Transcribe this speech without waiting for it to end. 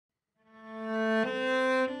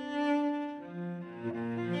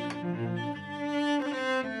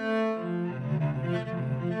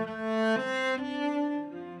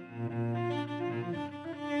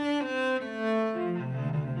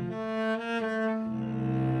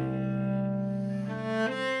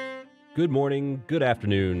Good morning, good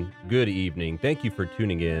afternoon, good evening. Thank you for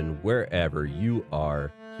tuning in wherever you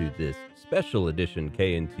are to this special edition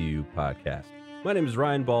KNTU podcast. My name is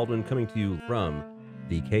Ryan Baldwin, coming to you from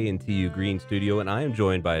the KNTU Green Studio, and I am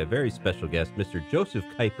joined by a very special guest, Mr. Jospeh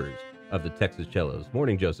Kuipers of the Texas Cellos.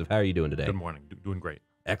 Morning, Joseph. How are you doing today? Good morning. Doing great.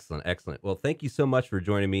 Excellent, excellent. Well, thank you so much for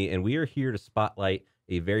joining me, and we are here to spotlight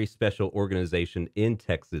a very special organization in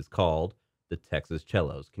Texas called the Texas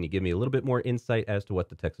Cellos. Can you give me a little bit more insight as to what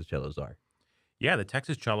the Texas Cellos are? Yeah, the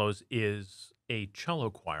Texas Cellos is a cello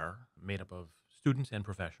choir made up of students and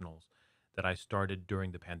professionals that I started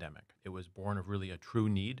during the pandemic. It was born of really a true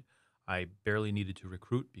need. I barely needed to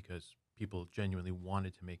recruit because people genuinely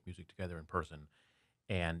wanted to make music together in person.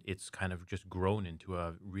 And it's kind of just grown into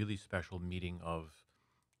a really special meeting of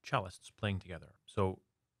cellists playing together. So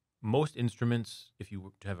most instruments, if you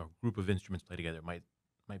were to have a group of instruments play together, might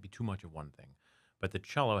be too much of one thing. But the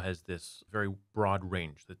cello has this very broad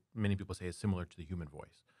range that many people say is similar to the human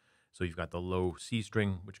voice. So you've got the low C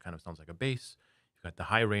string, which kind of sounds like a bass. You've got the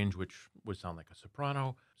high range, which would sound like a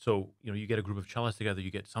soprano. So, you get a group of cellists together, you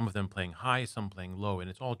get some of them playing high, some playing low, and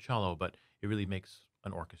it's all cello, but it really makes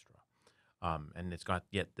an orchestra. And it's got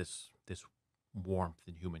yet this warmth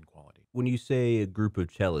and human quality. When you say a group of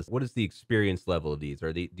cellists, what is the experience level of these?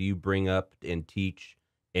 Do you bring up and teach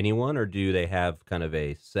anyone, or do they have kind of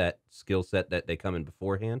a set skill set that they come in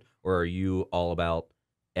beforehand, or are you all about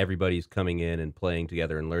everybody's coming in and playing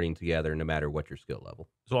together and learning together no matter what your skill level?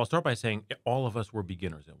 So I'll start by saying all of us were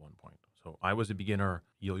beginners at one point. So I was a beginner,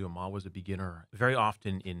 Yo-Yo Ma was a beginner. Very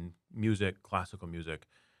often in music, classical music,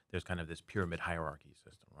 there's kind of this pyramid hierarchy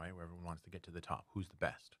system, right, where everyone wants to get to the top, who's the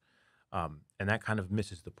best. And that kind of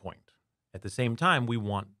misses the point. At the same time, we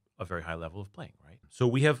want a very high level of playing, right? So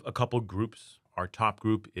we have a couple groups. Our top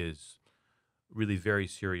group is really very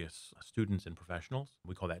serious students and professionals.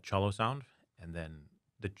 We call that cello sound. And then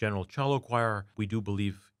the general cello choir, we do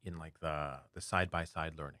believe in like the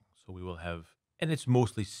side-by-side learning. So we will have, and it's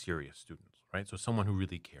mostly serious students, right? So someone who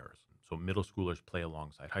really cares. So middle schoolers play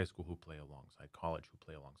alongside high school who play alongside college who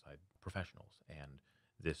play alongside professionals. And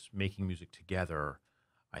this making music together,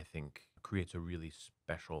 I think, creates a really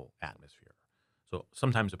special atmosphere. So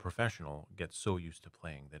sometimes a professional gets so used to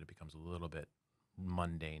playing that it becomes a little bit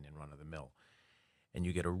mundane and run of the mill. And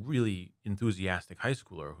you get a really enthusiastic high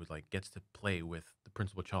schooler who like gets to play with the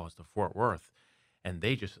principal cellist of Fort Worth, and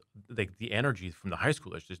they just like the energy from the high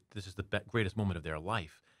schoolers. Just this is the greatest moment of their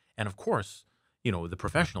life. And of course, the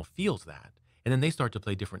professional feels that, and then they start to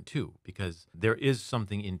play different too because there is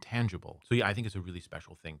something intangible. So yeah, I think it's a really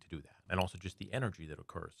special thing to do that, and also just the energy that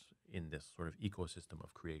occurs in this sort of ecosystem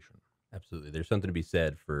of creation. Absolutely. There's something to be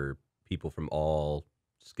said for people from all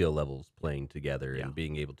skill levels playing together Yeah. and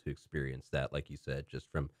being able to experience that, like you said,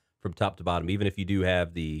 just from top to bottom. Even if you do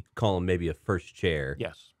have the call them maybe a first chair,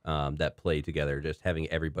 Yes. that play together, just having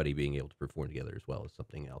everybody being able to perform together as well is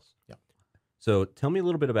something else. Yeah. So tell me a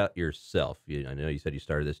little bit about yourself. I know you said you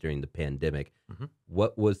started this during the pandemic. hmm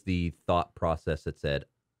What was the thought process that said,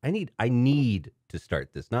 I need to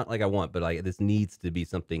start this? Not like I want, but like this needs to be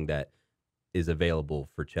something that is available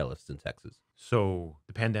for cellists in Texas. So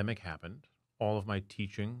the pandemic happened. All of my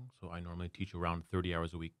teaching, so I normally teach around 30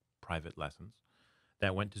 hours a week, private lessons,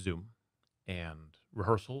 that went to Zoom, and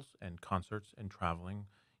rehearsals and concerts and traveling.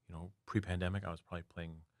 Pre-pandemic, I was probably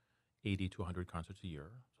playing 80 to 100 concerts a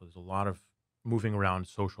year. So there's a lot of moving around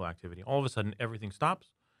social activity. All of a sudden, everything stops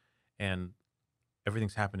and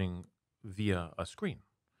everything's happening via a screen.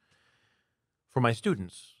 For my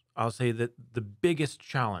students, I'll say that the biggest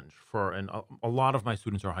challenge and a lot of my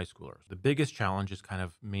students are high schoolers. The biggest challenge is kind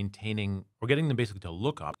of maintaining or getting them basically to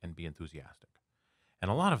look up and be enthusiastic.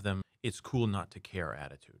 And a lot of them, it's cool not to care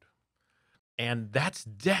attitude. And that's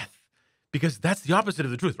death because that's the opposite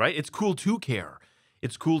of the truth, right? It's cool to care.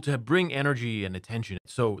 It's cool to bring energy and attention.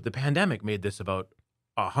 So the pandemic made this about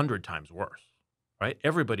 100 times worse, right?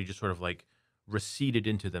 Everybody just sort of like receded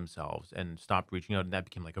into themselves and stopped reaching out, and that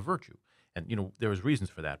became like a virtue. And, there was reasons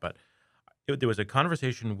for that. But there was a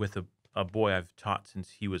conversation with a boy I've taught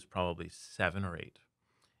since he was probably 7 or 8.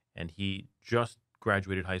 And he just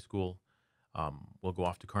graduated high school. Will go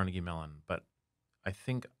off to Carnegie Mellon. But I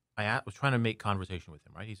think was trying to make conversation with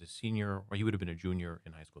him, right? He's a senior, or he would have been a junior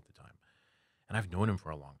in high school at the time. And I've known him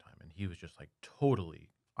for a long time. And he was just like totally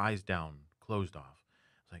eyes down, closed off.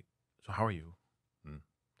 I was like, so how are you? Hmm.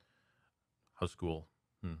 How's school?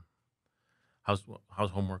 Hmm. How's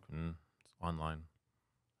homework? Hmm. It's online.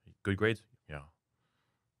 Good grades? Yeah.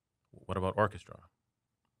 What about orchestra?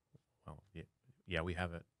 Well, yeah, we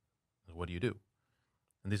have it. So what do you do?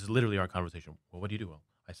 And this is literally our conversation. Well, what do you do? Well,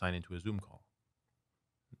 I sign into a Zoom call.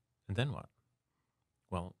 And then what?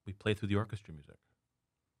 Well, we play through the orchestra music.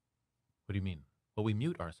 What do you mean? Well, we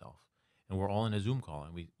mute ourselves, and we're all in a Zoom call,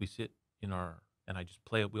 and we sit in our, and I just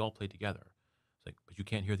play, we all play together. It's like, but you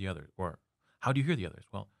can't hear the others. Or, how do you hear the others?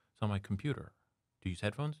 Well, it's on my computer. Do you use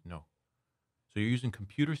headphones? No. So you're using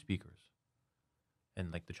computer speakers.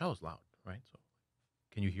 And like the cello's loud, right? So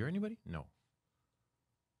can you hear anybody? No.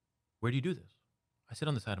 Where do you do this? I sit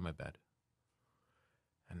on the side of my bed.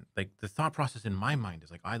 And like the thought process in my mind is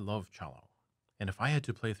like, I love cello. And if I had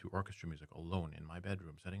to play through orchestra music alone in my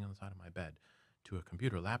bedroom, sitting on the side of my bed to a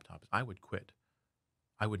computer laptop, I would quit.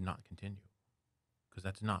 I would not continue. Because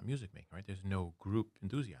that's not music making, right? There's no group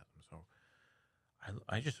enthusiasm. So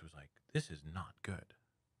I just was like, this is not good.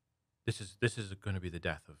 This is going to be the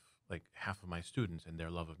death of like half of my students and their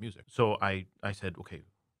love of music. So I said, okay,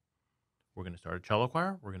 we're going to start a cello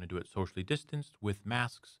choir. We're going to do it socially distanced with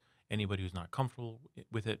masks. Anybody who's not comfortable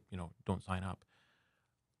with it, don't sign up.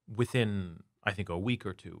 Within, I think, a week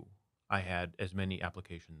or two, I had as many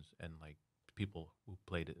applications and like people who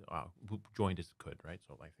played it, who joined as could, right?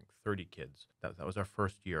 So I think 30 kids. That was our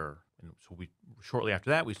first year. And so we, shortly after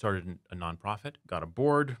that, we started a nonprofit, got a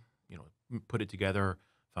board, put it together,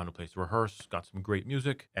 found a place to rehearse, got some great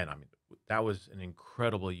music. And I mean, that was an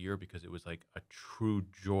incredible year because it was like a true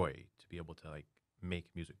joy to be able to like make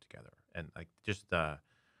music together. And like just the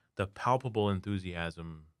palpable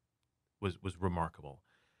enthusiasm was remarkable.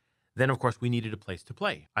 Then, of course, we needed a place to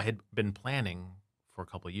play. I had been planning for a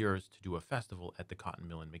couple of years to do a festival at the Cotton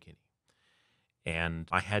Mill in McKinney. And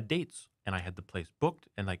I had dates and I had the place booked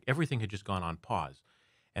and like everything had just gone on pause.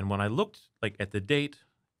 And when I looked like at the date,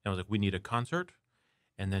 I was like, we need a concert.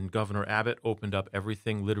 And then Governor Abbott opened up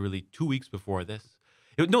everything literally 2 weeks before this.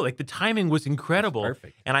 Like the timing was incredible. That's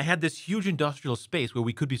perfect. And I had this huge industrial space where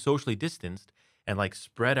we could be socially distanced and like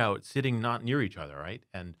spread out, sitting not near each other, right?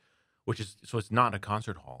 And so it's not a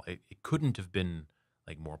concert hall. It couldn't have been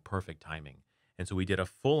like more perfect timing. And so we did a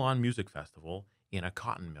full-on music festival in a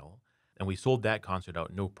cotton mill, and we sold that concert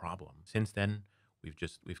out no problem. Since then,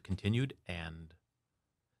 we've continued, and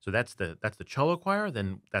so that's the cello choir.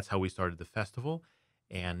 Then that's how we started the festival.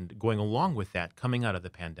 And going along with that, coming out of the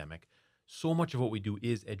pandemic, so much of what we do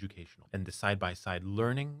is educational and the side-by-side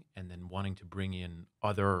learning, and then wanting to bring in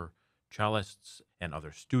other cellists and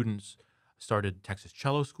other students. Started Texas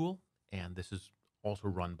Cello School, and this is also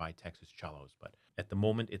run by Texas Cellos. But at the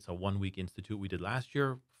moment, it's a 1-week institute we did last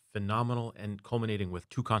year. Phenomenal, and culminating with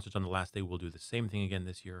 2 concerts on the last day. We'll do the same thing again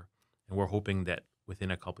this year. And we're hoping that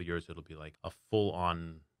within a couple of years, it'll be like a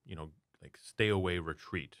full-on, like stay-away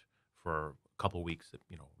retreat for a couple of weeks that,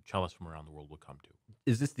 cellists from around the world will come to.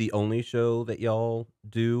 Is this the only show that y'all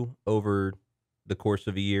do over the course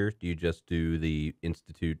of a year? Do you just do the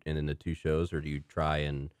institute and then the 2 shows, or do you try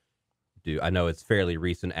and I know it's fairly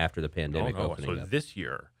recent after the pandemic opening So up. this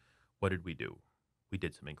year, what did we do? We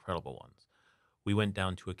did some incredible ones. We went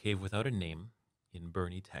down to a cave without a name in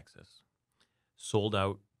Boerne, Texas. Sold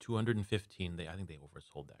out 215. I think they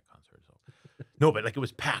oversold that concert. So no, but like it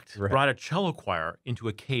was packed. Right. Brought a cello choir into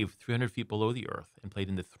a cave 300 feet below the earth and played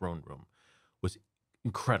in the throne room. Was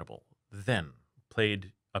incredible. Then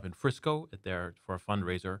played up in Frisco for a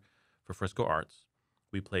fundraiser for Frisco Arts.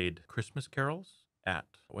 We played Christmas carols at,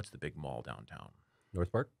 what's the big mall downtown?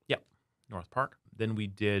 North Park? Yep, North Park. Then we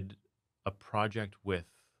did a project with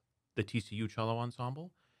the TCU Cello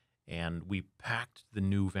Ensemble, and we packed the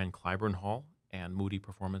new Van Cliburn Hall and Moody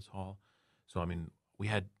Performance Hall. So, I mean, we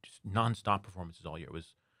had just nonstop performances all year.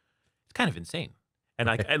 It's kind of insane. And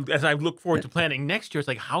as I look forward to planning next year, it's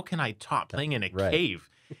like, how can I top playing in a Right. cave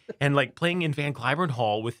and like playing in Van Cliburn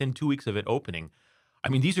Hall within 2 weeks of it opening? I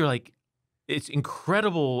mean, these are like, it's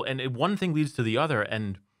incredible, and one thing leads to the other.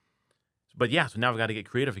 But yeah, so now I've got to get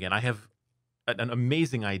creative again. I have an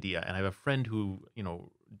amazing idea, and I have a friend who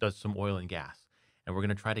does some oil and gas, and we're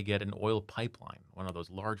going to try to get an oil pipeline, one of those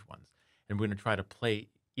large ones, and we're going to try to play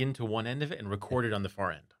into one end of it and record it on the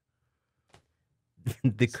far end.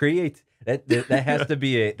 That has to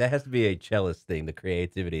be a cellist thing. The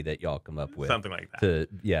creativity that y'all come up with, Something like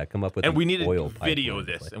that. Come up with. And we need oil to video pipeline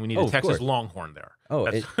this, play. and we need Oh, a of Texas course. Longhorn there. Oh,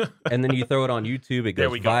 and then you throw it on YouTube. It There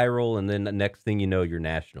goes we go. viral, and then the next thing you know, you're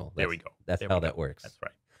national. There we go. That's There how we that go. works. That's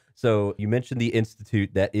right. So you mentioned the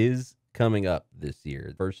institute that is coming up this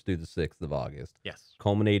year, 1st through the 6th of August. Yes.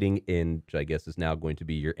 Culminating in, which I guess is now going to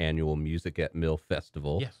be your annual Music at Mill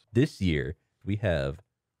Festival. Yes. This year, we have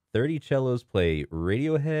 30 cellos play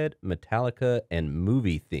Radiohead, Metallica, and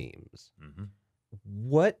movie themes. Mm-hmm.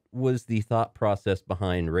 What was the thought process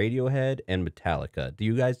behind Radiohead and Metallica? Do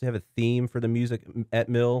you guys have a theme for the Music at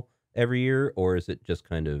Mill every year, or is it just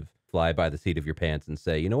kind of fly by the seat of your pants and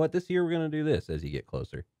say, you know what, this year we're going to do this as you get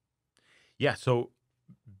closer? Yeah, so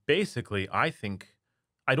basically, I think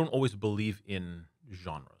I don't always believe in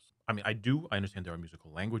genres. I mean, I understand there are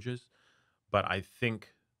musical languages, but I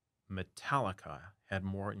think Metallica had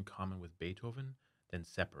more in common with Beethoven than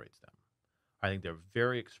separates them. I think they're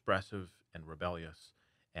very expressive and rebellious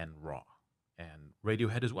and raw, and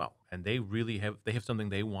Radiohead as well. And they have something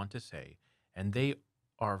they want to say, and they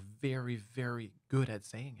are very, very good at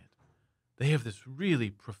saying it. They have this really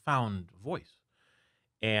profound voice.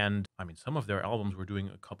 And I mean, some of their albums, we're doing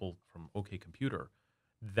a couple from OK Computer.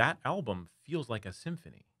 That album feels like a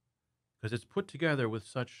symphony because it's put together with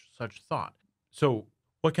such thought. So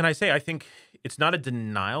what can I say? I think it's not a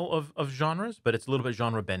denial of genres, but it's a little bit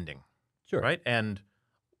genre bending, Sure. right? And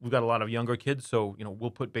we've got a lot of younger kids, so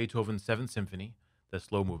we'll put Beethoven's Seventh Symphony, the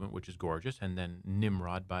slow movement, which is gorgeous, and then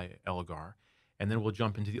Nimrod by Elgar, and then we'll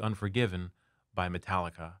jump into the Unforgiven by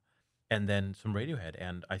Metallica, and then some Radiohead.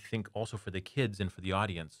 And I think also for the kids and for the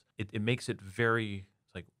audience, it makes it very,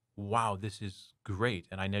 it's like, wow, this is great,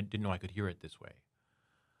 and I didn't know I could hear it this way.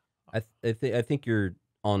 I think you're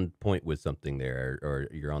on point with something there, or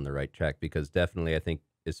you're on the right track, because definitely I think,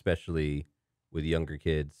 especially with younger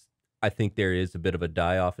kids, I think there is a bit of a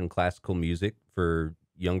die off in classical music for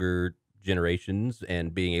younger generations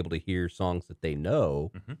and being able to hear songs that they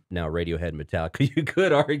know. Mm-hmm. Now, Radiohead, Metallica, you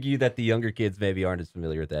could argue that the younger kids maybe aren't as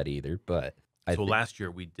familiar with that either, but So last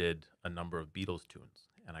year we did a number of Beatles tunes,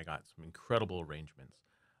 and I got some incredible arrangements,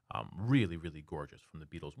 really, really gorgeous from the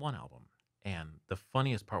Beatles One album. And the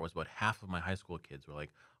funniest part was about half of my high school kids were like,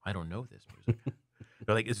 I don't know this music.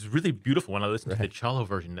 They're like, it's really beautiful. When I listened to the cello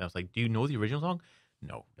version, I was like, do you know the original song?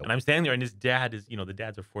 No. Nope. And I'm standing there, and his dad is, the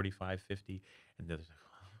dads are 45, 50, and they're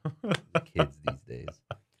like, the kids these days.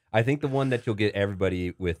 I think the one that you'll get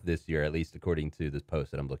everybody with this year, at least according to this post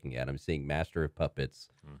that I'm looking at, I'm seeing Master of Puppets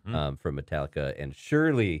from Metallica. And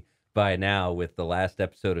surely by now, with the last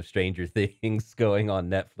episode of Stranger Things going on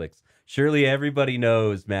Netflix, surely everybody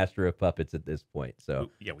knows Master of Puppets at this point. So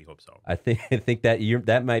yeah, we hope so. I think that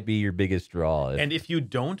that might be your biggest draw. And if you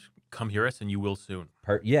don't, come hear us, and you will soon.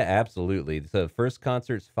 Yeah, absolutely. So first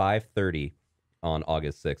concert's 5:30 on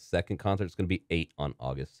August 6th. Second concert's going to be 8 on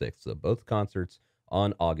August 6th. So both concerts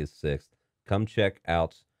on August 6th. Come check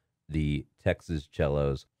out the Texas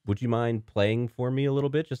Cellos. Would you mind playing for me a little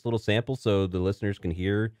bit, just a little sample, so the listeners can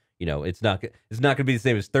hear? It's not going to be the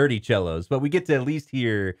same as 30 cellos, but we get to at least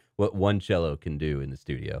hear what one cello can do in the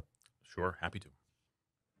studio. Sure, happy to.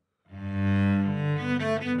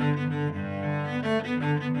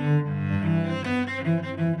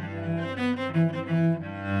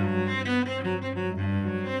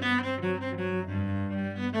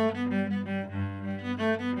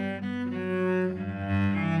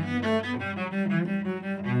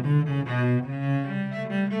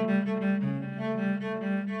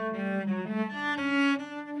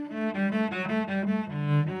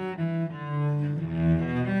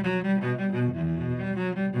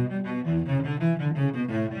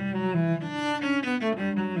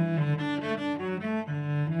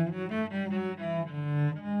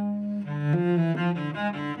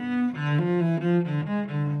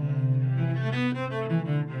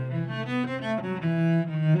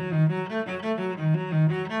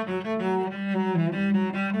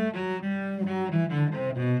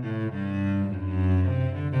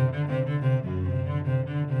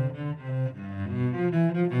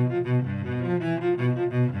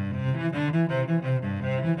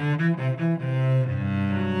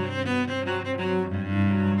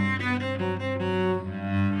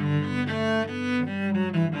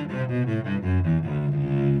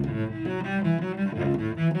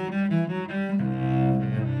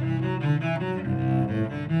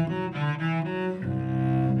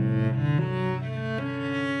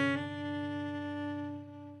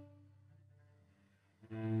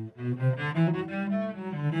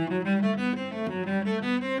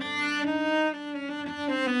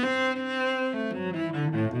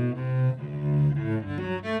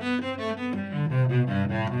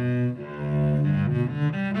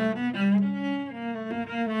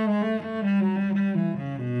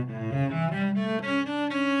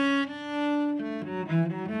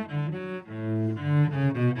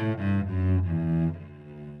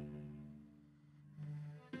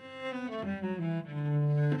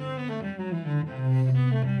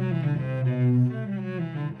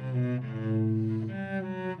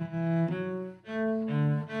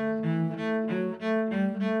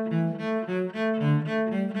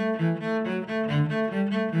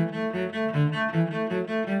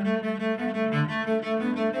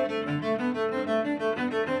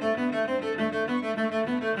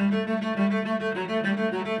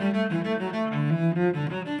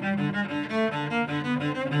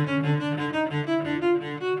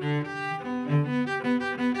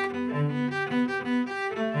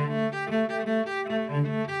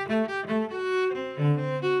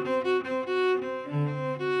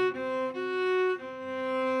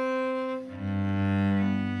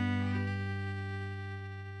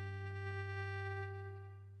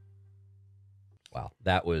 Wow,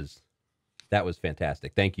 that was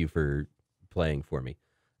fantastic. Thank you for playing for me.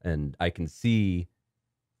 And I can see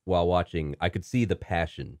while watching, I could see the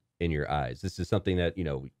passion in your eyes. This is something that,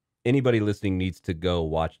 anybody listening needs to go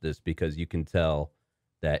watch this, because you can tell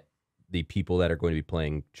that the people that are going to be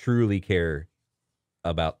playing truly care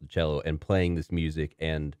about the cello and playing this music,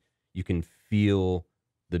 and you can feel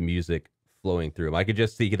the music flowing through them. I could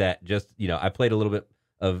just see that. I played a little bit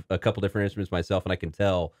of a couple different instruments myself, and I can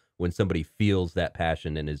tell when somebody feels that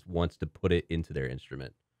passion and wants to put it into their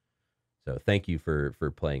instrument. So thank you for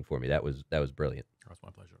playing for me. That was brilliant. That's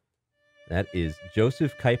my pleasure. That is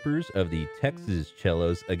Jospeh Kuipers of the Texas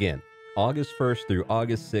Cellos. Again, August 1st through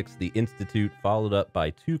August 6th, the Institute, followed up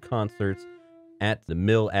by 2 concerts at the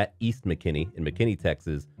Mill at East McKinney in McKinney,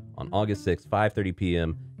 Texas, on August 6th, 5:30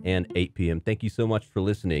 p.m. and 8 p.m. Thank you so much for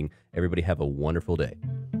listening. Everybody have a wonderful day.